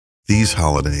These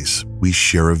holidays, we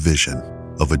share a vision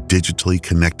of a digitally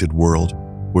connected world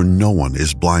where no one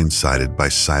is blindsided by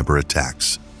cyber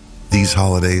attacks. These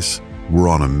holidays, we're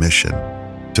on a mission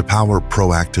to power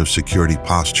proactive security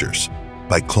postures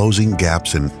by closing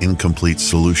gaps in incomplete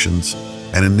solutions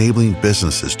and enabling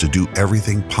businesses to do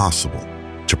everything possible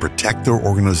to protect their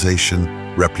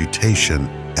organization, reputation,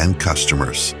 and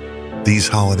customers. These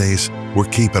holidays, we're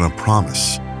keeping a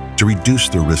promise to reduce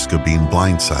the risk of being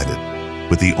blindsided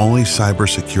with the only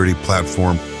cybersecurity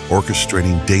platform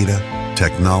orchestrating data,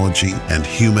 technology, and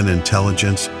human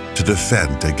intelligence to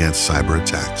defend against cyber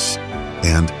attacks.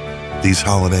 And these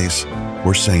holidays,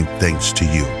 we're saying thanks to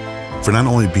you for not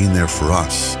only being there for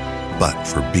us, but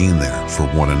for being there for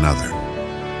one another.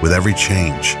 With every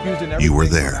change, you were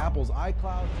there,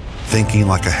 thinking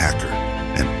like a hacker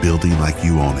and building like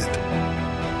you own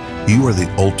it. You are the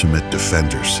ultimate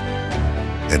defenders,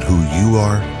 and who you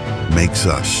are makes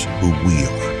us who we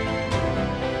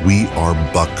are. We are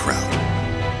Bugcrowd,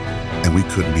 and we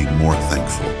couldn't be more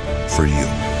thankful for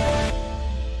you.